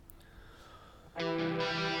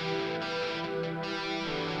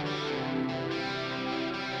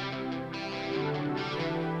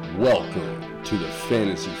Welcome to the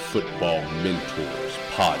Fantasy Football Mentors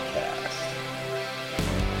Podcast.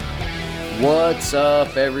 What's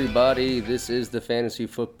up, everybody? This is the Fantasy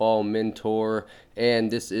Football Mentor,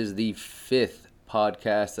 and this is the 5th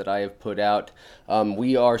podcast that I have put out.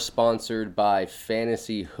 We are sponsored by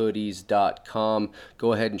fantasyhoodies.com.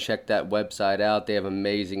 Go ahead and check that website out. They have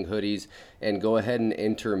amazing hoodies, and go ahead and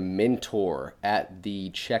enter Mentor at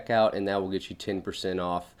the checkout, and that will get you 10%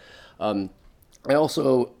 off. I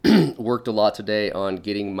also worked a lot today on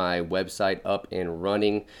getting my website up and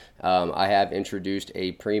running. I have introduced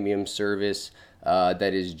a premium service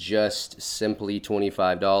that is just simply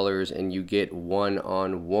 $25, and you get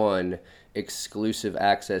one-on-one exclusive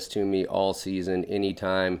access to me all season,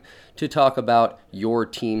 anytime, to talk about your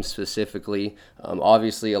team specifically.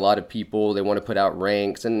 Obviously, a lot of people, they want to put out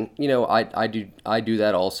ranks, and I do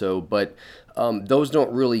that also, but those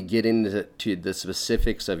don't really get into the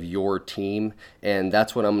specifics of your team, and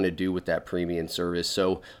that's what I'm going to do with that premium service.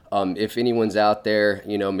 So if anyone's out there,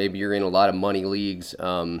 maybe you're in a lot of money leagues,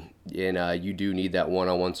 and you do need that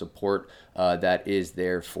one-on-one support, that is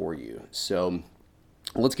there for you. So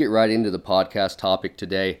let's get right into the podcast topic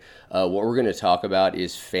today. What we're going to talk about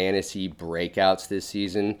is fantasy breakouts this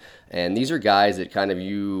season, and these are guys that kind of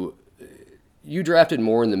you drafted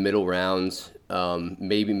more in the middle rounds,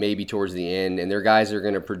 maybe towards the end, and they're guys that are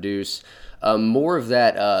going to produce more of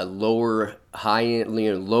that lower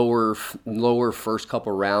first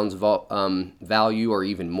couple rounds value, or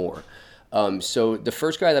even more. So the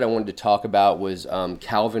first guy that I wanted to talk about was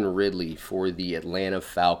Calvin Ridley for the Atlanta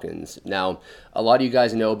Falcons. Now, a lot of you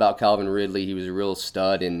guys know about Calvin Ridley. He was a real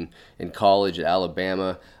stud in college at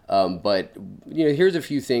Alabama. But here's a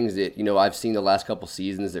few things that I've seen the last couple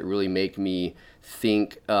seasons that really make me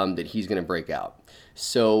think that he's going to break out.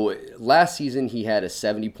 So last season he had a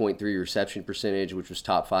 70.3 reception percentage, which was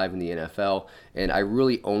top 5 in the NFL, and I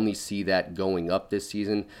really only see that going up this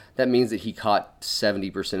season. That means that he caught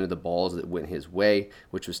 70% of the balls that went his way,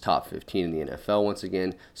 which was top 15 in the NFL once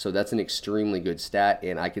again. So that's an extremely good stat,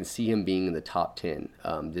 and I can see him being in the top 10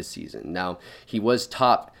 this season. Now, he was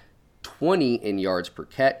top 20 in yards per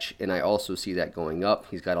catch, and I also see that going up.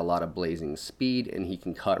 He's got a lot of blazing speed, and he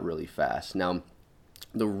can cut really fast. Now,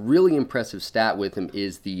 the really impressive stat with him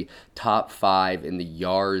is the top 5 in the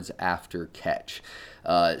yards after catch.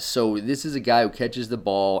 So this is a guy who catches the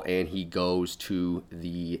ball and he goes to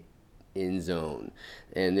the end zone.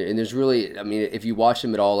 And there's really, if you watched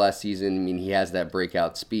him at all last season, he has that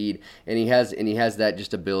breakout speed, and he has that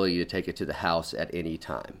just ability to take it to the house at any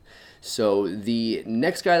time. So the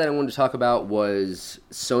next guy that I wanted to talk about was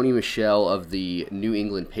Sony Michel of the New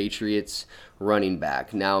England Patriots, running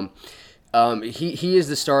back. Now, he is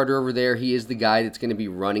the starter over there. He is the guy that's going to be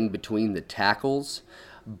running between the tackles.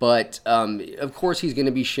 But, of course, he's going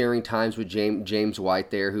to be sharing times with James White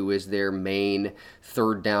there, who is their main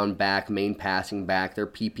third down back, main passing back, their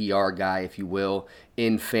PPR guy, if you will,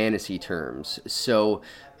 in fantasy terms. So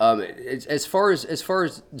as far as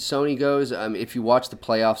Sony goes, if you watch the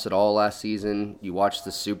playoffs at all last season, you watched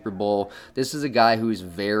the Super Bowl, this is a guy who's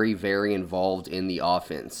very, very involved in the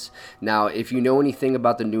offense. Now, if you know anything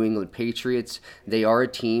about the New England Patriots, they are a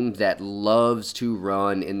team that loves to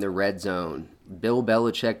run in the red zone. Bill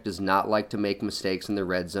Belichick does not like to make mistakes in the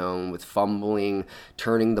red zone with fumbling,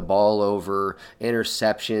 turning the ball over,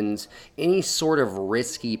 interceptions, any sort of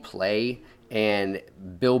risky play. And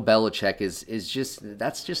Bill Belichick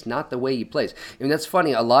that's just not the way he plays. That's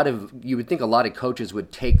funny. You would think a lot of coaches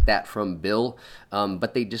would take that from Bill,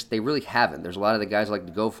 but they really haven't. There's a lot of the guys who like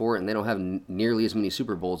to go for it, and they don't have nearly as many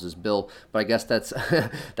Super Bowls as Bill. But I guess that's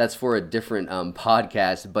that's for a different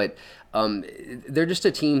podcast. But they're just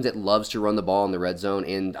a team that loves to run the ball in the red zone,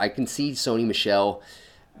 and I can see Sony Michel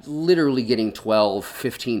literally getting 12,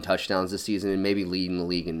 15 touchdowns this season, and maybe leading the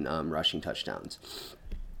league in rushing touchdowns.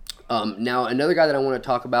 Now, another guy that I want to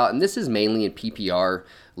talk about, and this is mainly in PPR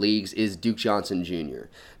leagues, is Duke Johnson Jr.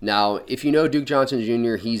 Now, if you know Duke Johnson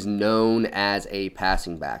Jr., he's known as a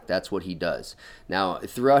passing back. That's what he does. Now,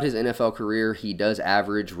 throughout his NFL career, he does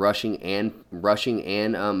average rushing and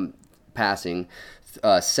passing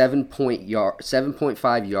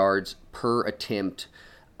 7.5 yards per attempt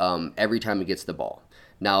every time he gets the ball.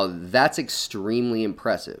 Now, that's extremely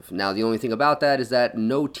impressive. Now, the only thing about that is that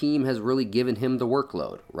no team has really given him the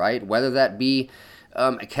workload, right? Whether that be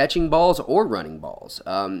catching balls or running balls.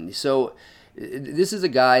 So this is a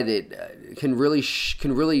guy that can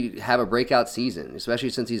really have a breakout season, especially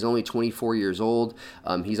since he's only 24 years old.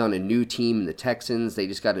 He's on a new team, the Texans. They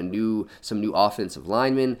just got some new offensive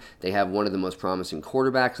linemen. They have one of the most promising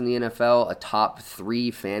quarterbacks in the NFL, a top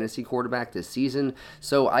 3 fantasy quarterback this season.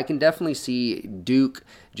 So I can definitely see Duke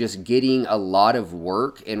just getting a lot of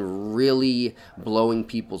work and really blowing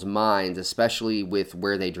people's minds, especially with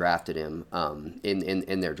where they drafted him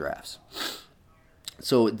in their drafts.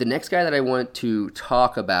 So the next guy that I want to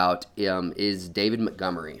talk about is David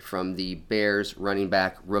Montgomery from the Bears, running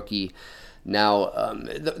back, rookie. Now,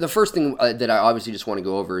 the first thing that I obviously just want to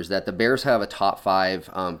go over is that the Bears have a top 5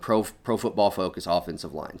 pro football focus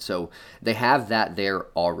offensive line. So they have that there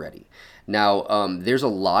already. Now, there's a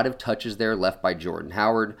lot of touches there left by Jordan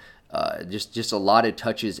Howard. Just a lot of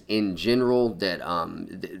touches in general that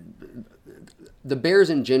the Bears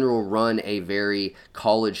in general run a very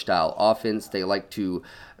college-style offense. They like to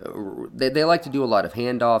do a lot of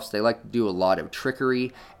handoffs. They like to do a lot of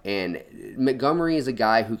trickery. And Montgomery is a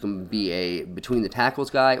guy who can be a between the tackles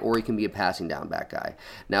guy, or he can be a passing down back guy.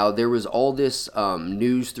 Now, there was all this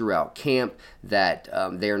news throughout camp that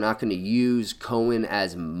they are not going to use Cohen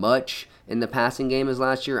as much in the passing game as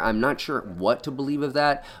last year. I'm not sure what to believe of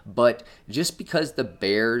that, but just because the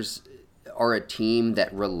Bears are a team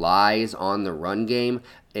that relies on the run game,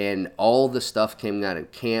 and all the stuff coming out of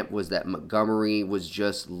camp was that Montgomery was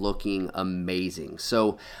just looking amazing.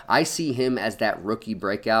 So I see him as that rookie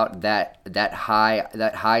breakout, that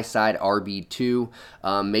high side RB2.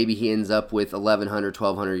 Maybe he ends up with 1,100,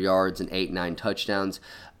 1,200 yards and 8-9 touchdowns.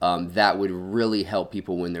 That would really help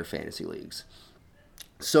people win their fantasy leagues.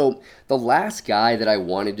 So the last guy that I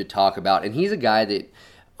wanted to talk about, and he's a guy that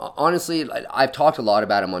honestly I've talked a lot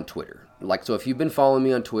about him on Twitter. So if you've been following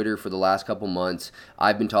me on Twitter for the last couple months,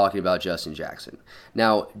 I've been talking about Justin Jackson.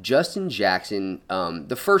 Now, Justin Jackson,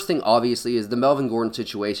 the first thing obviously is the Melvin Gordon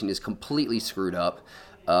situation is completely screwed up.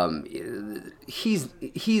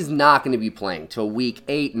 He's not going to be playing till week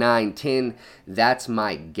 8, 9, 10. That's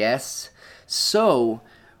my guess. So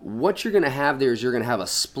what you're going to have there is you're going to have a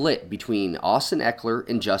split between Austin Eckler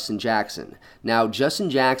and Justin Jackson. Now, Justin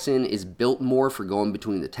Jackson is built more for going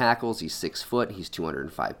between the tackles. He's 6 foot. He's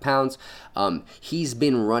 205 pounds. He's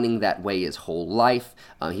been running that way his whole life.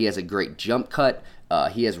 He has a great jump cut.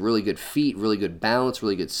 He has really good feet, really good balance,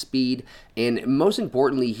 really good speed, and most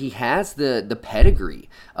importantly, he has the pedigree.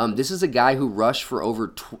 This is a guy who rushed for over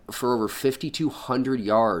 5,200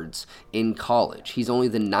 yards in college. He's only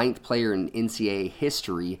the 9th player in NCAA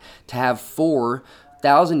history to have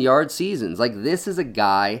 4,000-yard seasons. This is a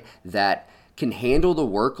guy that can handle the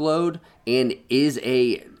workload and is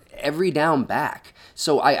a every down back.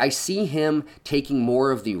 So I see him taking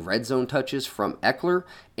more of the red zone touches from Eckler,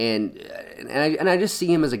 and I just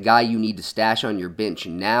see him as a guy you need to stash on your bench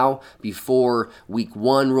now before week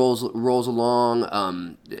 1 rolls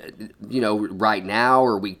along, right now,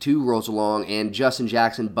 or week 2 rolls along, and Justin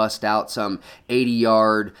Jackson busts out some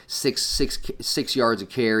 80-yard, 6 yards a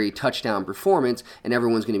carry touchdown performance, and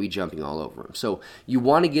everyone's going to be jumping all over him. So you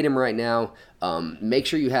want to get him right now. Make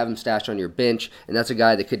sure you have him stashed on your bench, and that's a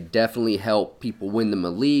guy that could definitely help people win them a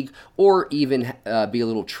league, or even be a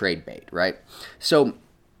little trade bait, right? So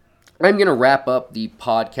I'm going to wrap up the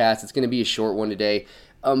podcast. It's going to be a short one today,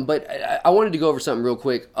 but I wanted to go over something real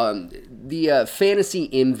quick. The fantasy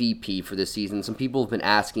MVP for this season, some people have been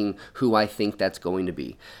asking who I think that's going to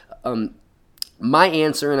be. My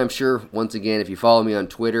answer, and I'm sure, once again, if you follow me on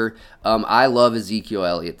Twitter, I love Ezekiel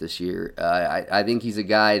Elliott this year. I think he's a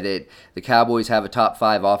guy that the Cowboys have a top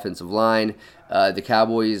 5 offensive line. The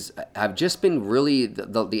Cowboys have just been really,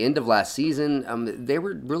 the end of last season, they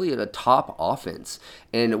were really at a top offense.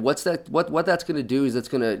 And what that's going to do is it's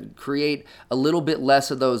going to create a little bit less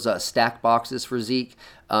of those stack boxes for Zeke.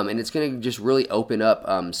 And it's going to just really open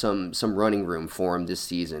up some running room for him this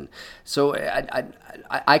season. So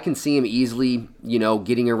I can see him easily,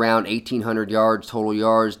 getting around 1,800 yards, total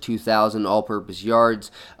yards, 2,000 all-purpose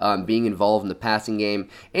yards, being involved in the passing game,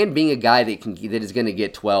 and being a guy that is going to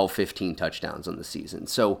get 12, 15 touchdowns on the season.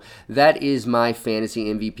 So that is my fantasy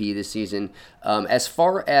MVP this season. As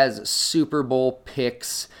far as Super Bowl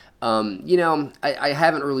picks, I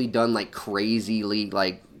haven't really done crazily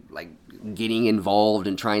like getting involved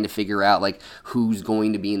and trying to figure out who's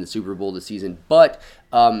going to be in the Super Bowl this season. But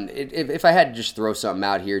if I had to just throw something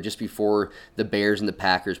out here just before the Bears and the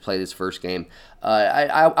Packers play this first game,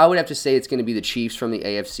 I would have to say it's going to be the Chiefs from the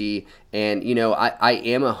AFC. And I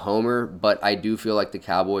am a homer, but I do feel like the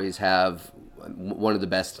Cowboys have one of the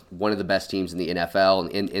best teams in the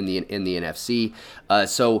NFL and in the NFC.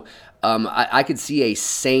 So I could see a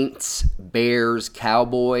Saints, Bears,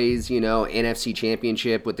 Cowboys, NFC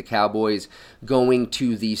Championship with the Cowboys going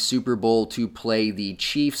to the Super Bowl to play the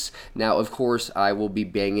Chiefs. Now, of course, I will be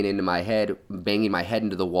banging my head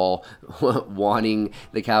into the wall, wanting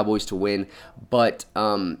the Cowboys to win. But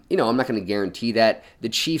I'm not going to guarantee that. The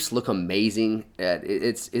Chiefs look amazing.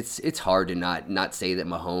 It's hard to not say that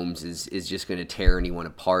Mahomes is just going to tear anyone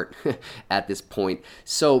apart at this point.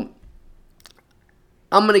 So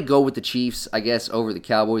I'm going to go with the Chiefs, I guess, over the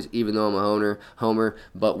Cowboys, even though I'm a homer.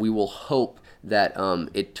 But we will hope that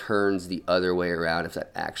it turns the other way around if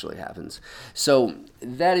that actually happens. So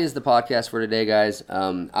that is the podcast for today, guys.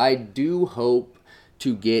 I do hope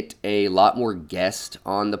to get a lot more guests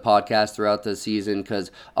on the podcast throughout the season,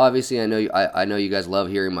 because obviously I know you guys love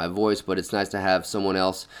hearing my voice, but it's nice to have someone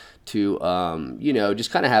else to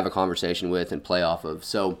just kind of have a conversation with and play off of.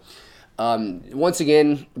 So once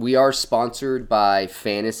again, we are sponsored by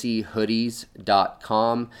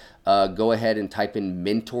fantasyhoodies.com. Go ahead and type in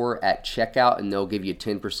mentor at checkout and they'll give you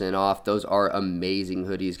 10% off. Those are amazing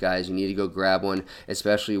hoodies, guys. You need to go grab one,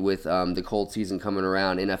 especially with the cold season coming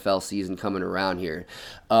around, NFL season coming around here.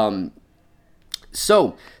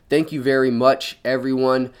 So thank you very much,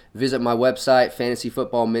 everyone. Visit my website,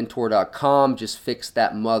 fantasyfootballmentor.com. Just fix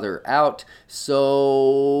that mother out. So,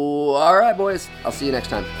 all right, boys. I'll see you next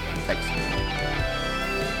time. Thanks.